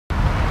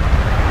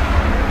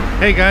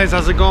Hey guys,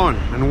 how's it going?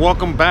 And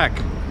welcome back.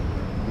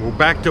 We're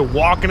back to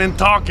walking and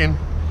talking.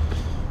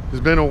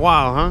 It's been a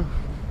while, huh?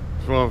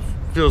 Well,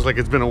 it feels like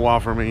it's been a while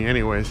for me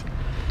anyways.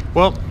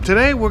 Well,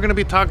 today we're gonna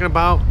be talking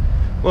about,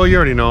 well, you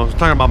already know, I'm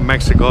talking about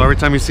Mexico. Every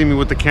time you see me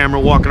with the camera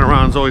walking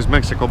around, it's always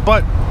Mexico.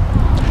 But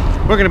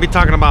we're gonna be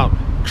talking about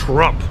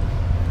Trump,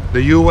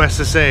 the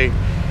USSA,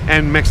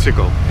 and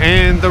Mexico,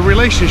 and the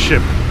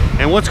relationship,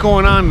 and what's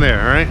going on there,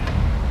 all right?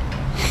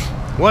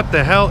 What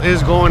the hell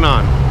is going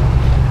on?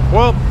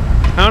 Well,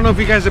 I don't know if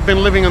you guys have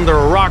been living under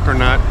a rock or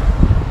not,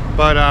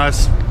 but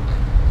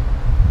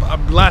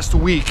last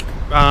week,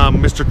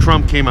 Mr.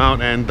 Trump came out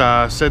and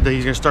said that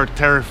he's gonna start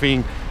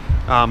tariffing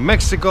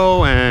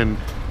Mexico and,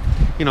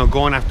 you know,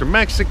 going after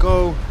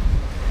Mexico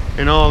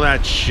and all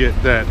that shit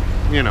that,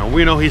 you know,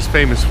 we know he's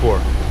famous for.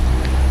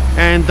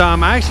 And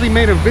I actually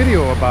made a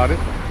video about it.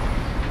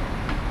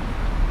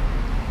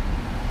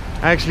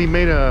 I actually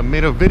made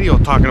a video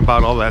talking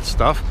about all that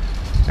stuff,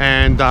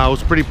 and it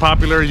was pretty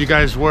popular. You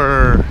guys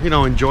were, you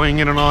know, enjoying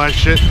it and all that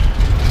shit.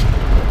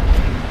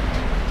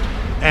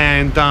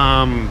 And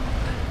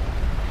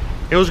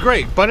it was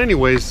great. But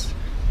anyways,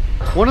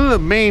 one of the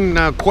main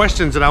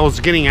questions that I was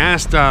getting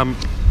asked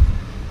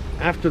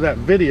after that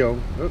video,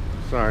 oops,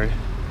 sorry,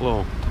 a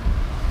little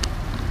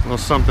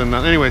something.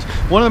 Anyways,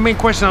 one of the main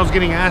questions I was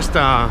getting asked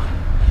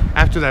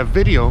after that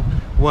video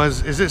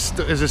was, is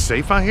it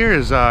safe out here?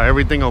 Is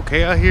everything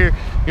okay out here?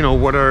 You know,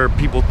 what are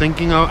people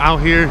thinking out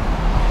here?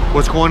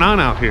 What's going on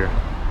out here?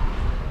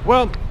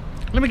 Well,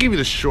 let me give you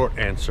the short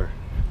answer.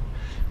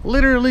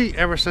 Literally,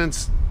 ever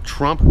since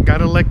Trump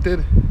got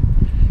elected,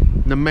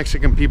 the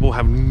Mexican people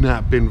have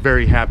not been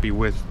very happy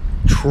with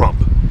Trump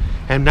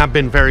and not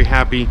been very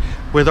happy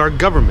with our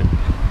government.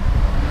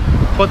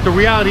 But the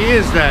reality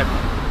is that,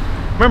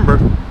 remember,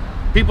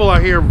 people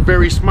out here are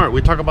very smart.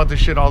 We talk about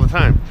this shit all the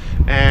time.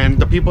 And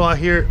the people out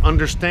here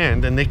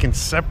understand, and they can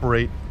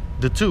separate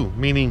the two.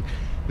 Meaning,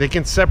 they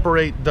can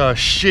separate the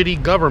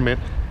shitty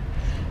government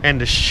and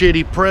the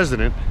shitty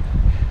president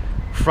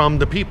from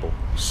the people.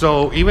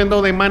 So even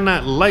though they might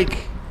not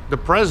like the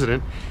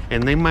president,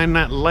 and they might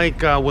not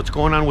like what's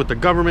going on with the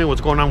government,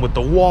 what's going on with the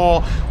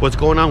wall, what's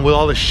going on with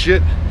all the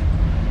shit,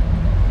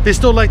 they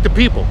still like the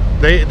people.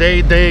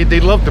 They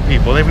love the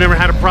people. They've never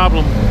had a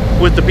problem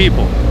with the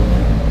people.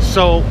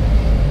 So,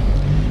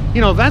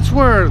 you know, that's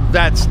where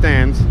that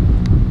stands.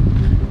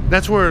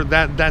 That's where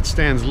that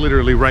stands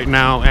literally right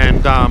now,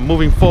 and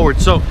moving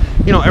forward. So,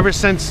 you know, ever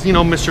since, you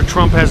know, Mr.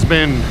 Trump has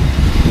been,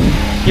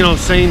 you know,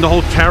 saying the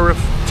whole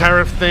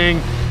tariff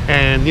thing,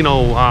 and you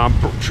know,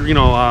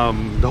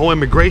 the whole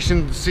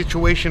immigration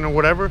situation or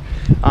whatever,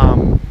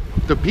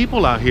 the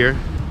people out here,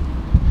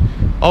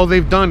 all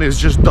they've done is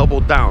just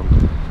double down.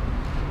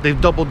 They've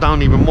doubled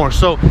down even more.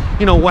 So,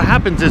 you know, what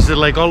happens is that,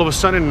 like, all of a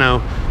sudden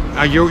now,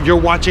 you're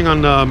watching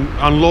on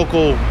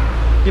local,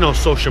 you know,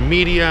 social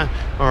media,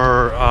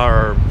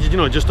 or you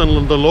know, just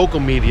on the local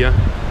media,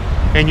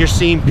 and you're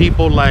seeing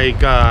people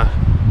like,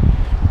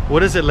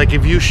 what is it, like,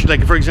 if you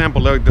like, for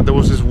example, like, there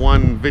was this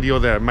one video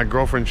that my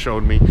girlfriend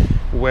showed me,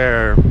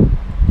 where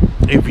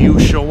if you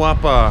show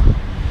up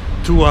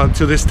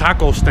to this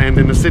taco stand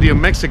in the city of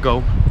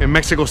Mexico, in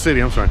Mexico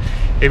City, I'm sorry,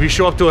 if you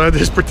show up to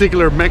this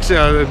particular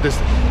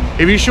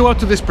if you show up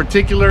to this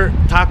particular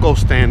taco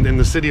stand in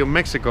the city of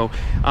Mexico,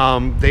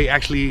 they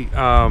actually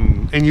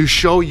and you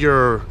show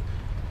your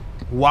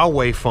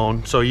Huawei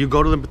phone. So you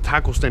go to the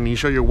taco stand and you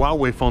show your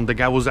Huawei phone, the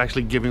guy was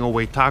actually giving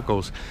away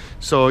tacos.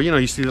 So, you know,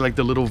 you see like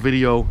the little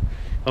video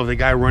of the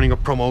guy running a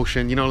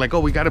promotion, you know, like, oh,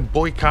 we got to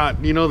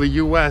boycott, you know, the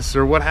US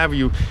or what have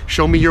you.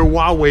 Show me your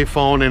Huawei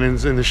phone, and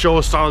in the show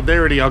of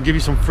solidarity, I'll give you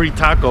some free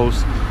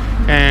tacos,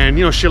 and,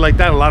 you know, shit like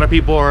that. A lot of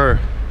people are,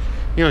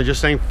 you know,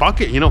 just saying,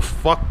 fuck it, you know,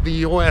 fuck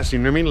the US, you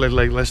know what I mean?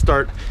 Like let's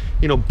start,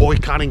 you know,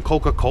 boycotting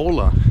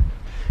Coca-Cola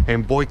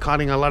and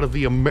boycotting a lot of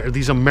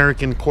these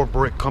American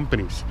corporate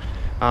companies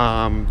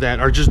that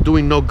are just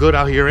doing no good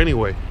out here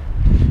anyway.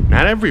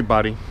 Not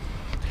everybody,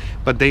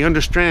 but they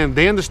understand,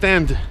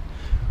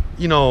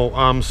 you know,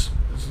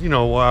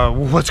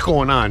 what's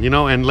going on, you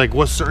know, and like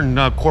what certain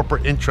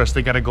corporate interests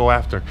they got to go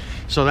after.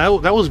 So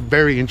that was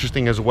very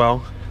interesting as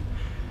well,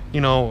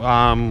 you know,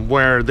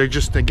 where they're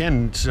just,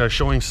 again,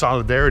 showing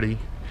solidarity,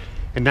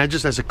 and not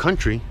just as a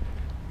country,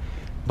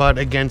 but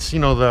against, you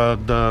know,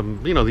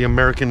 the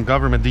American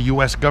government, the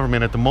US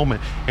government at the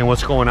moment, and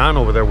what's going on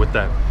over there with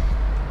that.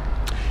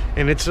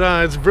 And it's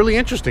really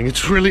interesting.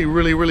 It's really,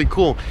 really, really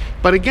cool.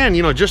 But again,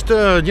 you know, just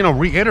to, you know,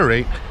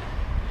 reiterate,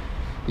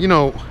 you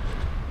know,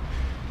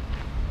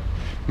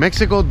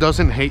 Mexico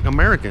doesn't hate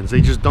Americans. They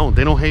just don't.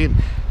 They don't hate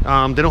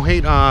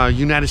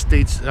United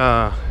States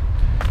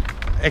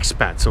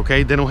expats,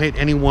 okay? They don't hate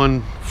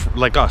anyone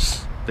like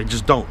us. They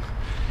just don't.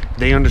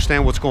 They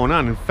understand what's going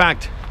on. In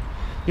fact,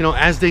 you know,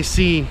 as they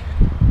see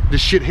the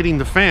shit hitting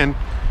the fan,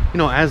 you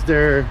know, as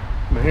they're,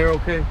 my hair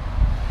okay?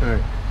 All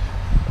right.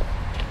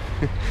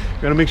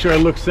 Gotta make sure I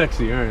look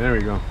sexy. All right, there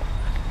we go.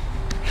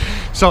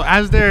 So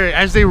as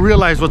they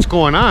realize what's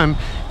going on,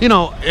 you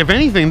know, if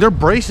anything, they're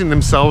bracing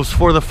themselves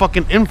for the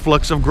fucking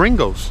influx of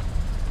gringos.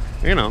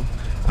 You know,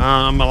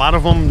 a lot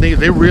of them,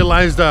 they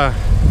realized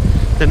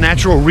the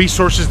natural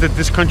resources that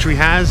this country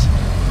has,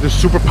 the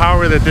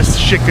superpower that this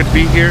shit could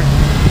be here.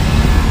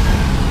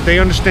 They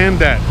understand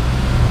that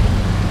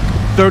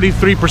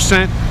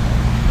 33%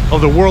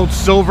 of the world's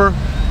silver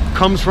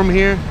comes from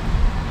here,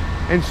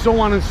 and so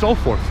on and so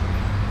forth.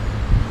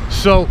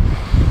 So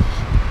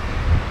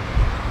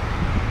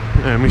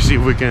let me see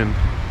if we can.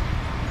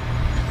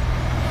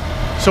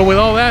 So with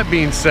all that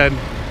being said,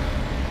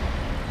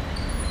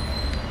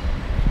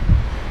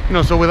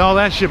 so with all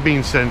that shit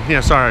being said,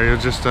 yeah, sorry, it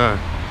was just a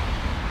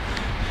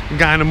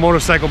guy on a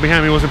motorcycle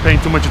behind me wasn't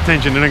paying too much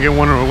attention, and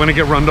we're gonna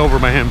get run over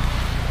by him.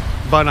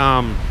 But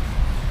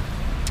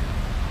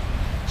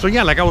so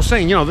yeah, like I was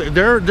saying,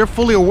 they're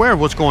fully aware of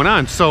what's going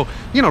on. So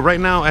right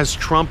now, as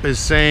Trump is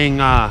saying,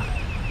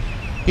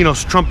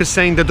 Trump is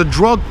saying that the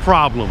drug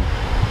problem,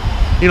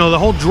 the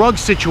whole drug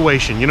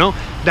situation,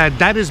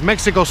 that is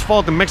Mexico's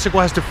fault and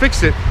Mexico has to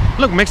fix it.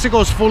 Look, Mexico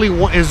is fully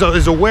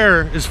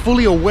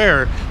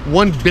aware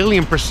 1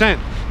 billion%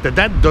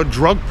 that the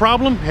drug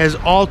problem has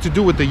all to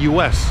do with the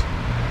US.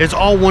 It's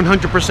all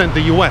 100%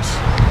 the US.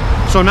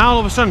 So now all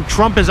of a sudden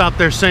Trump is out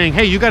there saying,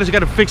 hey, you guys got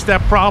to fix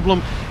that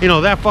problem,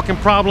 that fucking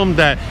problem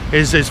that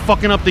is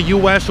fucking up the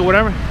US or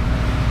whatever.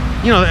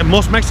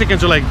 Most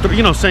Mexicans are like,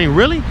 saying,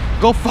 really?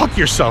 Go fuck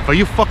yourself. Are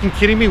you fucking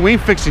kidding me? We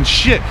ain't fixing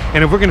shit.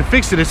 And if we're gonna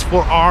fix it, it's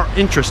for our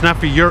interest, not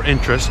for your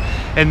interest.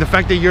 And the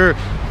fact that you're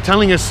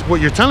telling us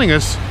what you're telling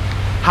us,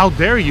 how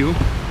dare you?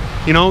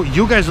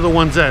 You guys are the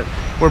ones that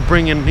were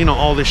bringing,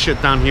 all this shit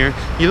down here.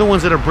 You're the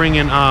ones that are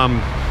bringing,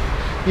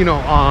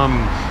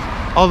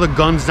 all the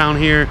guns down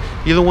here.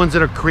 You're the ones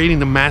that are creating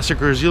the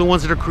massacres. You're the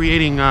ones that are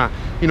creating,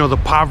 the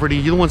poverty.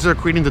 You're the ones that are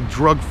creating the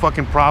drug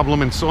fucking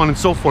problem, and so on and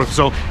so forth.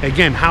 So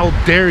again, how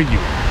dare you?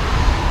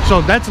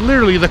 So that's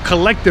literally the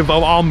collective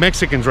of all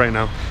Mexicans right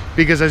now,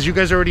 because as you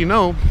guys already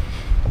know,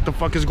 what the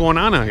fuck is going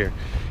on out here?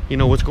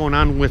 What's going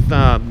on with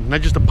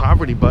not just the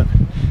poverty, but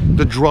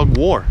the drug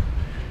war.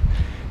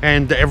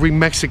 And every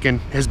Mexican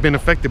has been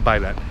affected by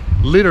that.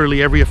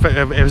 Literally every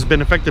has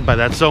been affected by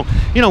that. So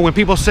when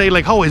people say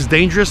like, oh, it's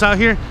dangerous out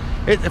here,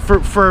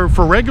 for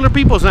regular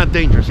people it's not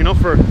dangerous.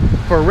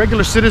 For a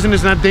regular citizen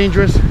it's not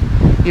dangerous.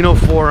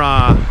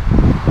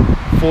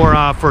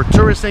 For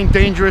tourists ain't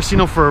dangerous.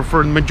 For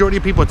the majority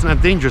of people it's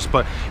not dangerous.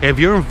 But if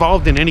you're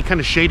involved in any kind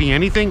of shady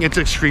anything, it's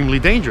extremely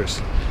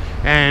dangerous.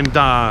 And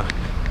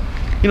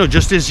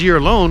just this year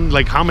alone,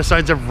 like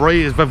homicides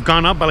have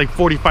gone up by like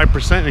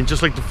 45% in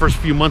just like the first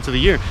few months of the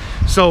year.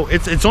 So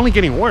it's only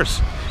getting worse.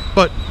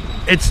 But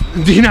it's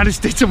the United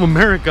States of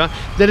America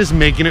that is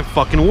making it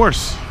fucking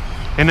worse.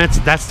 And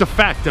that's the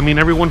fact. I mean,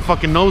 everyone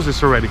fucking knows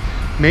this already.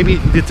 Maybe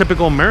the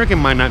typical American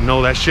might not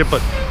know that shit,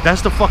 but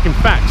that's the fucking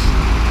facts.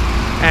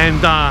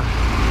 And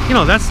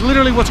that's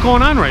literally what's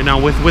going on right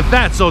now with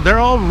that. So they're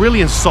all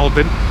really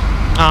insulted.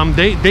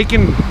 They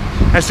can,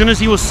 as soon as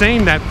he was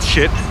saying that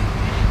shit,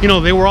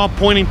 they were all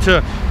pointing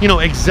to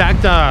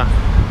exact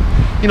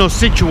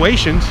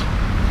situations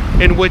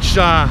in which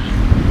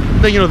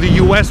the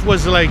US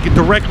was like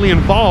directly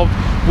involved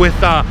with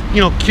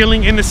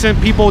killing innocent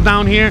people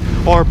down here,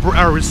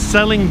 or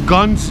selling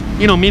guns,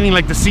 meaning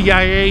like the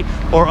CIA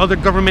or other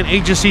government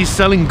agencies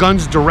selling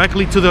guns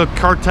directly to the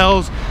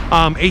cartels.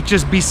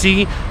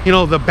 HSBC,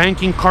 the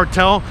banking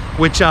cartel,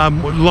 which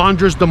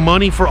launders the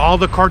money for all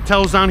the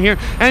cartels down here,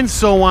 and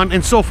so on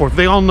and so forth.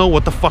 They all know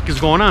what the fuck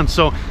is going on.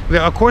 So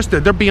of course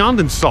they're beyond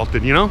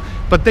insulted,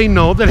 but they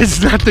know that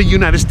it's not the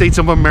United States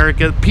of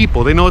America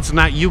people. They know it's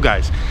not you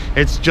guys.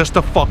 It's just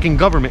the fucking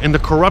government and the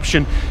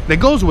corruption that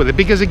goes with it.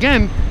 Because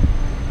again,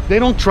 they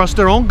don't trust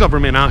their own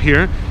government out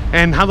here,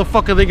 and how the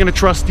fuck are they going to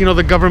trust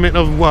the government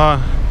of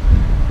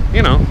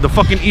the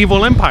fucking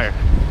evil empire?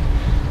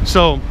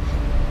 So,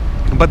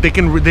 but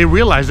they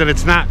realize that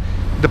it's not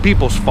the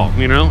people's fault.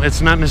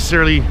 It's not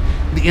necessarily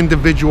the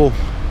individual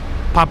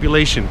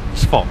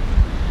population's fault.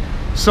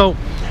 So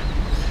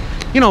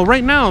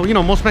right now,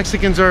 most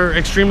Mexicans are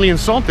extremely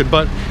insulted,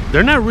 but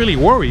they're not really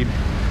worried.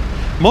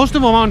 Most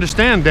of them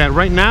understand that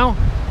right now,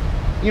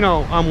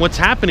 what's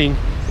happening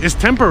is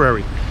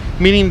temporary.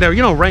 Meaning that,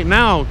 right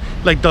now,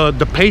 like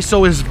the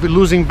peso is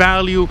losing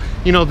value.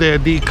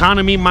 The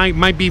economy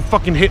might be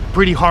fucking hit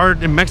pretty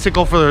hard in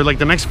Mexico for like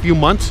the next few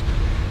months.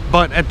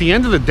 But at the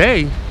end of the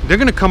day, they're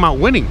gonna come out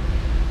winning,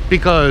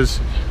 because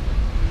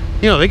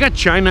they got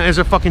China as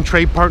a fucking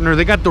trade partner.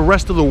 They got the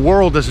rest of the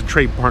world as a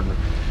trade partner,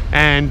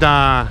 and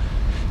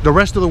the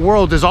rest of the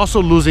world is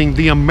also losing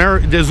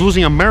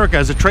America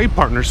as a trade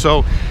partner.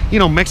 So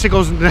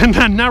Mexico's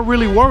not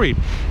really worried.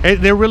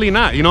 They're really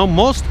not.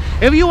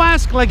 If you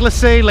ask, like, let's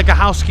say like a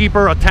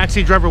housekeeper, a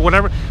taxi driver,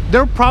 whatever,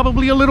 they're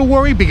probably a little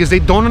worried because they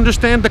don't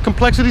understand the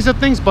complexities of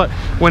things. But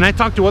when I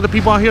talk to other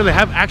people out here that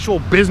have actual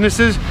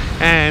businesses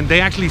and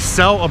they actually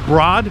sell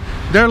abroad,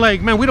 they're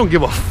like, man, we don't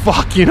give a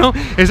fuck.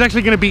 It's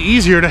actually going to be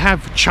easier to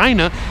have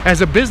China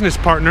as a business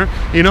partner,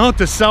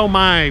 to sell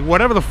my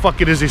whatever the fuck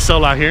it is they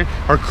sell out here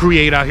or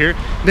create out here,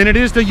 than it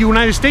is the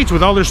United States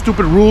with all their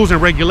stupid rules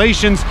and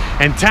regulations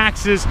and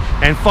taxes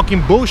and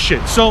fucking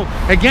bullshit. So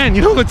again,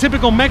 the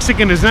typical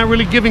Mexican is not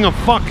really giving a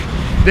fuck.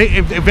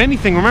 If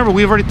anything, remember,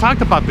 we've already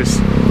talked about this.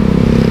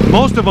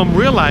 Most of them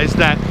realize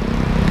that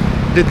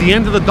that the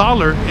end of the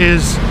dollar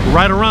is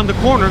right around the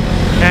corner,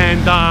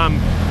 and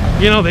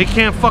you know, they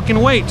can't fucking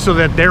wait so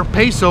that their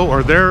peso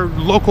or their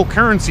local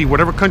currency,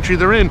 whatever country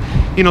they're in,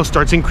 you know,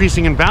 starts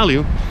increasing in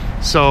value.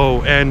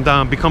 So, and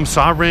become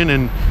sovereign.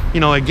 And, you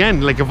know,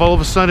 again, like if all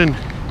of a sudden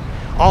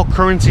all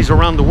currencies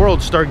around the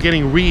world start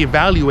getting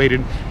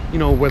reevaluated, you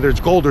know, whether it's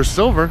gold or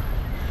silver,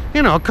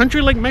 you know, a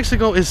country like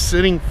Mexico is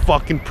sitting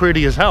fucking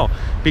pretty as hell.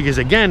 Because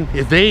again,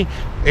 if they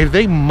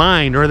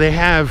mine, or they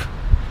have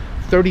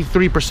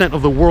 33%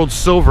 of the world's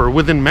silver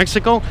within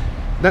Mexico,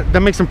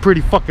 that makes them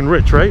pretty fucking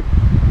rich, right?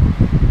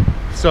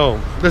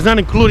 So that's not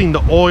including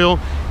the oil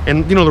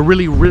and, you know, the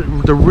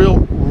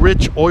real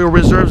rich oil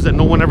reserves that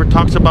no one ever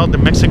talks about that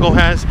Mexico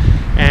has,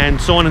 and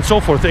so on and so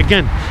forth.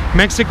 Again,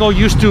 Mexico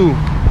used to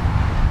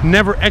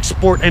never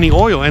export any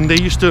oil, and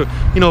they used to,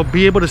 you know,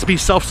 be able to be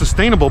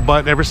self-sustainable.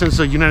 But ever since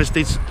the United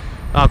States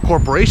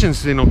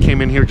corporations, you know, came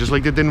in here, just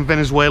like they did in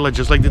Venezuela,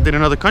 just like they did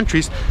in other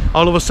countries,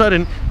 all of a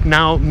sudden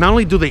now not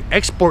only do they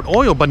export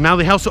oil, but now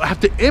they also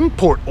have to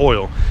import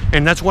oil.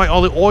 And that's why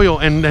all the oil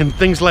and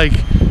things like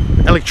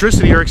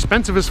electricity are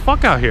expensive as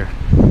fuck out here,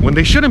 when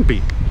they shouldn't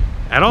be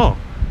at all.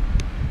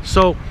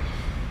 So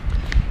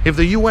if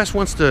the US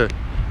wants to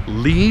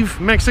leave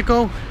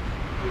Mexico,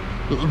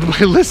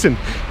 listen,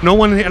 no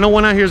one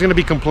out here is going to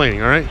be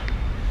complaining, all right?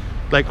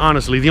 Like,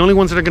 honestly, the only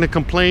ones that are going to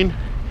complain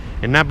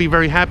and not be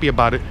very happy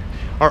about it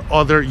are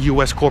other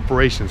US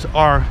corporations,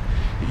 are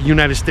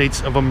United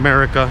States of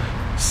America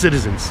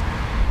citizens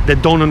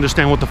that don't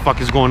understand what the fuck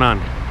is going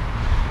on.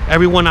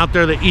 Everyone out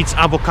there that eats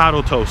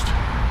avocado toast,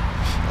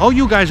 oh,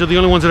 you guys are the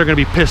only ones that are going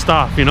to be pissed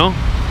off, you know?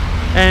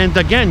 And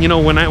again, you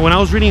know, when I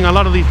was reading a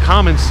lot of these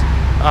comments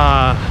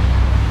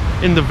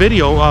in the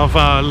video of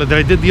that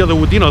I did the other,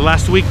 you know,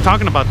 last week,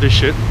 talking about this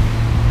shit,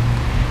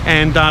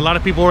 and a lot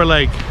of people were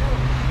like,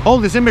 oh,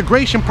 this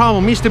immigration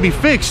problem needs to be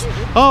fixed,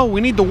 oh,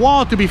 we need the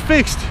wall to be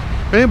fixed,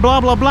 and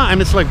blah blah blah.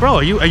 And it's like, bro,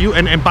 are you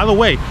and by the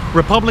way,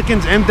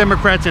 Republicans and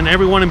Democrats and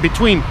everyone in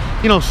between,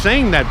 you know,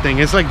 saying that thing,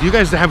 it's like, you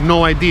guys have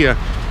no idea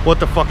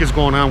what the fuck is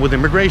going on with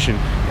immigration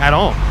at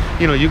all.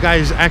 You know, you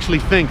guys actually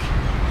think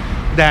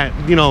that,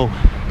 you know,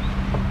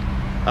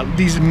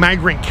 these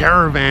migrant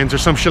caravans or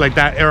some shit like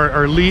that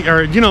are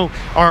you know,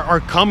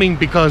 are coming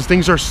because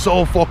things are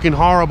so fucking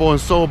horrible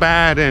and so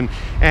bad, and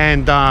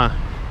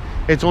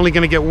it's only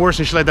gonna get worse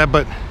and shit like that.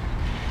 But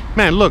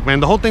man, look,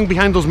 man, the whole thing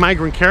behind those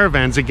migrant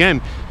caravans,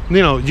 again,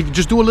 you know, you can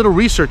just do a little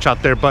research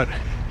out there. But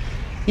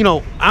you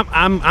know,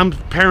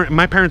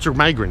 my parents are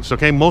migrants,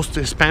 okay? Most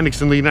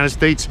Hispanics in the United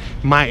States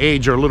my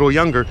age or a little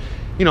younger,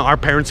 you know, our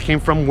parents came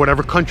from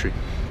whatever country.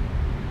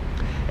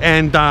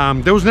 And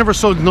there was never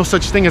no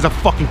such thing as a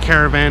fucking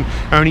caravan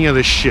or any of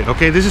this shit,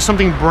 okay? This is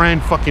something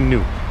brand fucking new.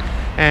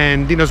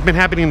 And, you know, it's been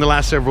happening in the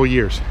last several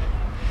years.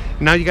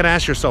 Now you got to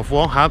ask yourself,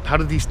 well, how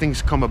did these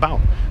things come about?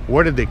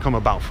 Where did they come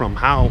about from?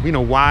 How, you know,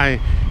 why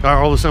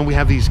all of a sudden we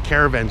have these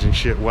caravans and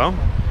shit? Well,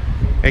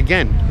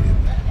 again,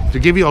 to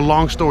give you a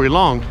long story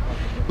long,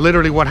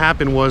 literally what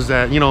happened was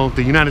that, you know,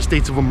 the United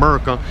States of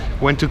America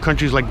went to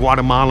countries like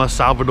Guatemala,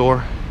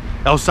 Salvador,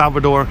 El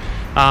Salvador,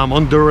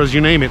 Honduras,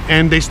 you name it,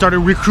 and they started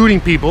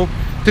recruiting people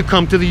to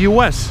come to the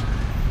US.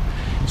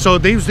 So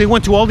they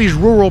went to all these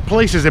rural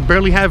places that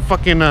barely have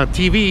fucking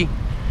TV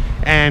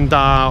and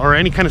or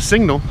any kind of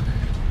signal,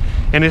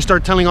 and they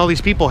start telling all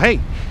these people, hey,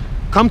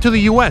 come to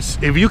the US.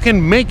 If you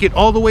can make it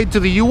all the way to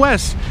the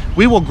US,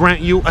 we will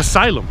grant you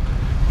asylum.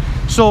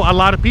 So a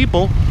lot of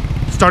people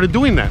started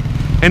doing that.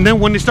 And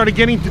then when they started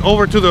getting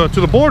over to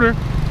the border,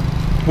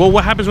 well,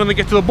 what happens when they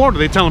get to the border?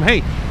 They tell them,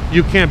 hey,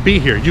 you can't be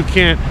here, you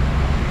can't,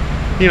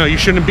 you know, you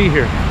shouldn't be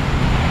here,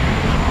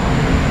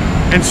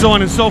 and so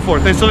on and so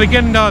forth. And so they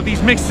get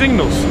these mixed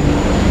signals.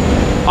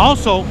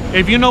 Also,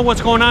 if you know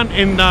what's going on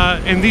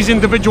in these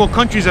individual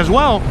countries as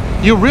well,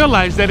 you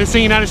realize that it's the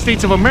United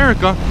States of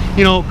America,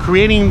 you know,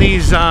 creating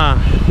these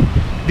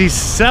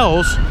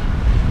cells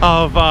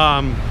of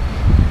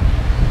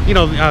you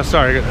know,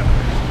 sorry,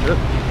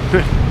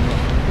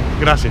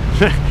 gracias.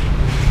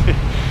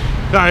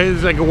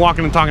 It's like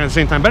walking and talking at the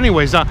same time. But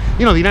anyways, you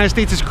know, the United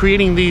States is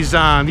creating these,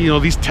 you know,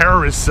 these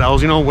terrorist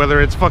cells, you know,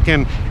 whether it's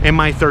fucking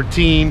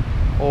MI13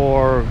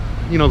 or,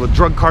 you know, the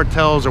drug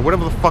cartels or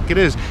whatever the fuck it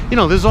is. You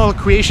know, this is all a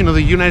creation of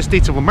the United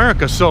States of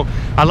America. So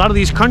a lot of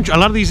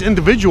these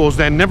individuals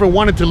that never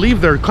wanted to leave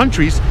their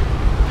countries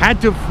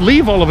had to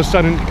leave all of a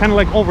sudden, kind of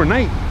like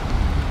overnight.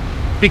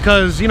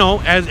 Because, you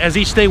know, as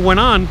each day went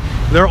on,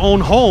 their own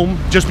home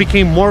just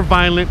became more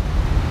violent,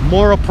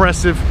 more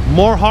oppressive,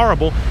 more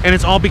horrible, and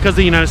it's all because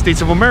the United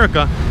States of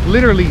America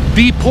literally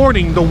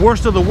deporting the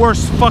worst of the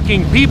worst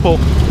fucking people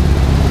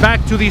back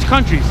to these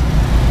countries.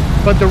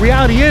 But the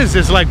reality is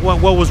like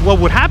what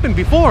would happen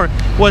before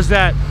was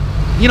that,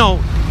 you know,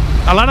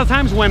 a lot of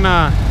times when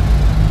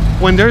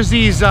there's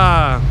these you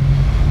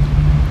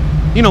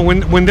know,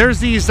 when there's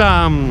these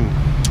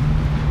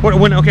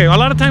okay, a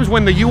lot of times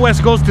when the US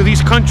goes to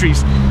these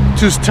countries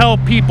to tell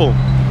people,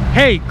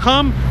 hey,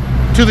 come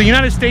to the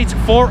United States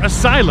for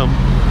asylum.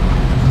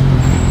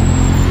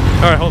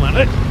 All right, hold on.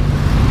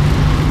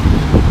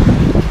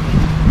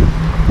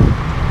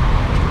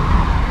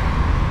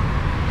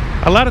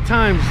 a lot of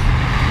times,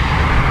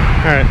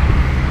 all right,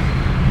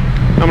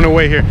 I'm gonna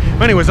wait here.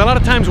 But anyways, a lot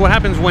of times what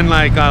happens when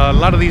like a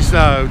lot of these,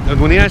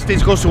 when the United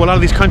States goes to a lot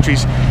of these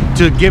countries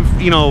to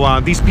give, you know,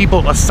 these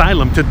people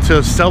asylum,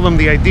 to sell them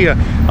the idea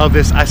of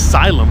this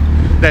asylum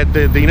that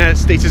the United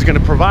States is gonna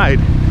provide.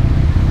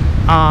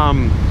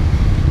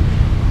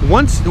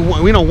 Once,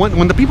 you know,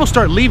 when the people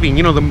start leaving,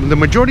 you know, the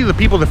majority of the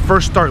people that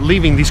first start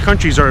leaving these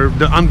countries are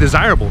the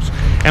undesirables.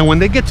 And when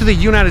they get to the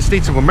United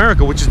States of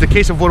America, which is the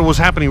case of what was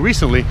happening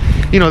recently,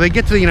 you know, they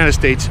get to the United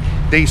States,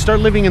 they start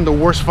living in the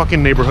worst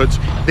fucking neighborhoods.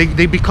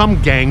 They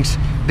become gangs.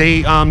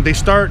 They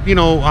start, you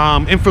know,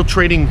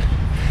 infiltrating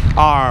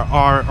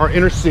our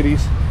inner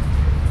cities.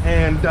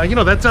 And you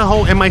know, that's a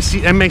whole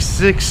MI6,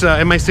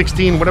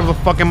 MI16, whatever the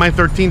fuck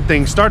MI13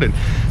 thing started.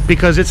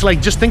 Because it's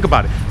like, just think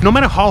about it. No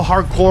matter how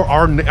hardcore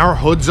our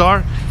hoods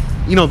are,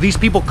 you know, these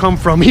people come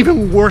from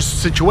even worse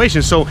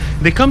situations. So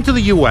they come to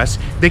the US,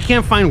 they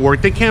can't find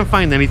work, they can't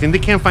find anything, they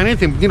can't find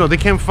anything, you know, they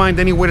can't find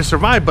any way to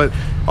survive. But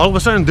all of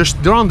a sudden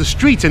they're on the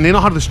streets and they know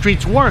how the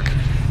streets work.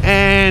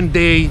 And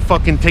they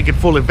fucking take it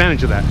full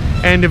advantage of that.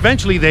 And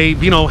eventually they,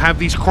 you know, have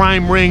these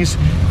crime rings.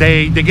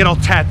 They get all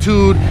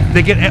tattooed.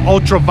 They get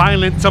ultra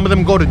violent. Some of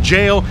them go to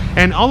jail.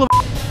 And all of...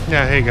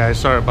 Yeah, hey guys,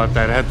 sorry about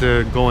that. I had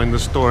to go in the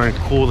store and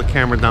cool the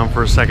camera down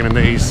for a second in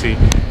the AC.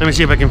 Let me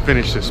see if I can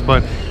finish this.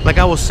 But like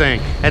I was saying,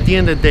 at the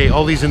end of the day,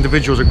 all these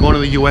individuals are going to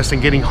the US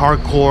and getting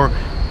hardcore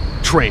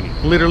training.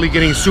 Literally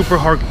getting super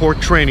hardcore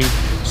training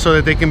so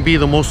that they can be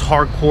the most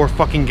hardcore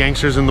fucking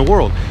gangsters in the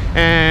world.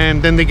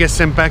 And then they get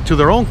sent back to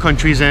their own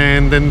countries,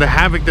 and then the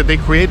havoc that they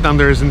create down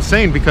there is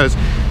insane, because,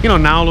 you know,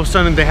 now all of a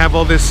sudden they have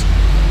all this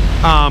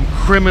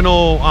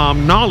criminal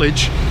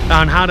knowledge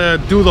on how to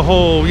do the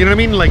whole, you know what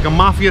I mean, like a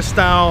mafia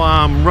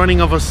style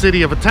running of a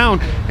city, of a town.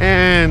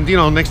 And, you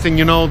know, next thing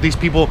you know, these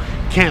people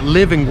can't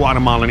live in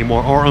Guatemala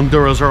anymore, or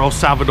Honduras, or El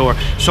Salvador.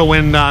 So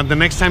when the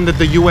next time that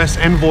the US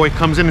envoy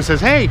comes in and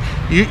says, hey,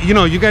 you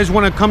know, you guys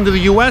want to come to the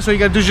US, all you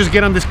gotta do is just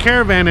get on this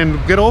caravan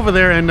and get over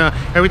there, and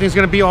everything's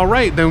gonna be all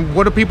right. Then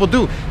what do people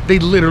do? They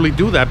literally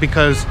do that,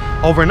 because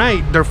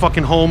overnight their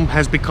fucking home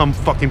has become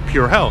fucking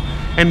pure hell.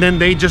 And then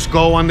they just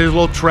go on this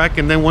little trek,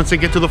 and then once they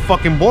get to the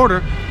fucking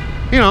border,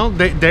 you know,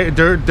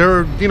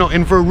 they're you know,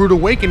 in for a rude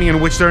awakening, in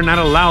which they're not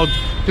allowed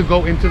to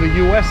go into the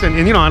US, and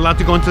you know, allowed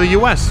to go into the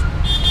US.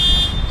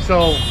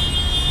 So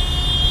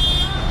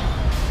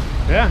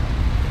yeah,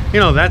 you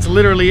know, that's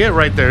literally it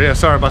right there. Yeah,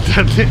 sorry about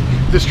that.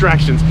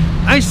 Distractions.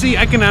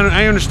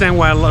 I understand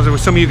why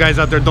some of you guys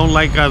out there don't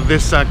like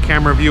this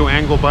camera view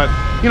angle, but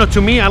you know,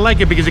 to me, I like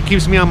it because it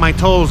keeps me on my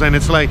toes, and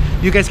it's like,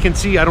 you guys can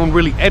see I don't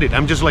really edit.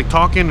 I'm just like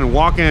talking and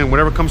walking, and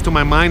whatever comes to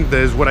my mind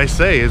is what I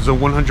say. Is a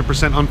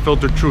 100%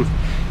 unfiltered truth.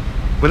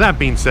 With that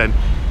being said,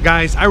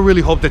 guys, I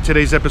really hope that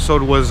today's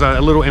episode was a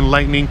little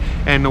enlightening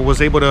and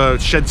was able to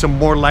shed some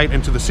more light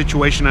into the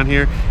situation on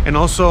here, and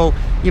also,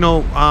 you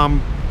know,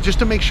 just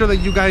to make sure that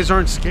you guys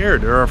aren't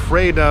scared or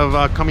afraid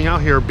of coming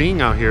out here or being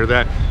out here.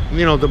 That,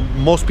 you know,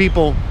 most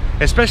people,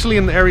 especially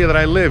in the area that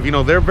I live, you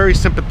know, they're very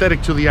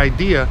sympathetic to the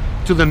idea,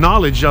 to the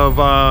knowledge of,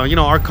 you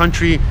know, our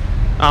country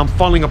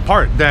falling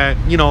apart. That,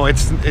 you know,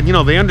 it's, you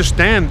know, they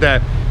understand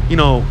that, you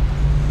know,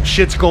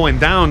 shit's going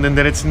down, and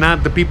that it's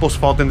not the people's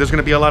fault, and there's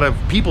going to be a lot of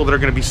people that are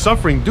going to be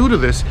suffering due to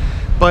this.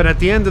 But at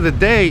the end of the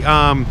day,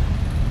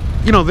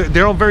 you know,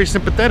 they're all very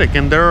sympathetic,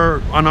 and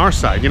they're on our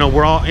side. You know,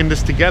 we're all in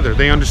this together.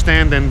 They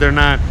understand, and they're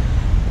not,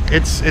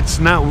 it's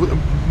not,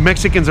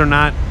 Mexicans are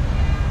not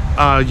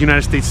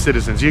United States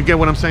citizens. You get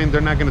what I'm saying?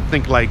 They're not going to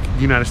think like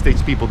United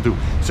States people do.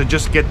 So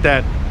just get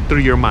that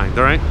through your mind,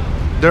 all right?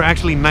 They're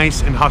actually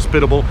nice and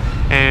hospitable,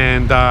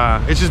 and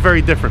it's just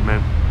very different,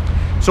 man.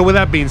 So with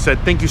that being said,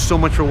 thank you so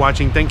much for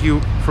watching. Thank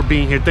you for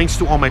being here. Thanks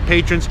to all my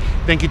patrons.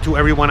 Thank you to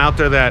everyone out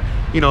there that,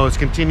 you know, is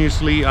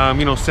continuously,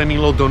 you know, sending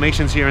little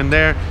donations here and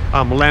there.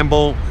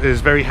 Lambo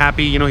is very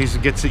happy. You know, he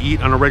gets to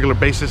eat on a regular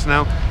basis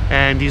now,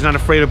 and he's not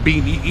afraid of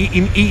being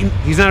eaten.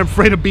 He's not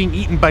afraid of being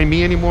eaten by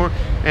me anymore,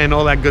 and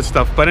all that good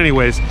stuff. But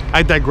anyways,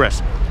 I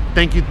digress.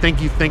 Thank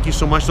you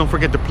so much. Don't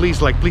forget to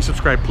please like, please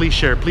subscribe, please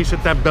share, please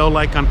hit that bell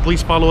icon,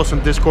 please follow us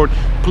on Discord,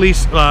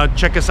 please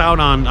check us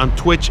out on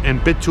Twitch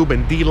and Bit.tube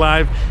and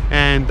DLive,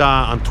 and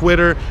on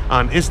Twitter,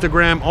 on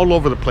Instagram, all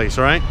over the place,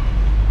 all right?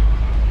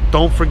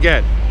 Don't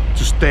forget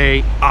to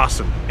stay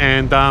awesome,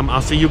 and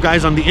I'll see you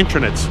guys on the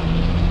intranets.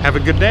 Have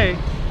a good day,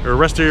 or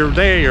rest of your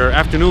day, or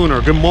afternoon,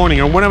 or good morning,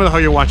 or whenever the hell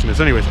you're watching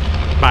this. Anyways,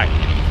 bye.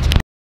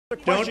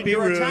 Don't be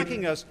rude. You're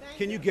attacking us.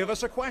 Can you give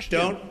us a question?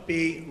 Don't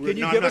be rude. Can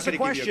you give us a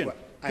question?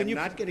 I'm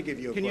not going to give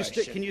you a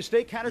question. Can you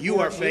state categorically?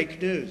 You are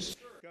fake news.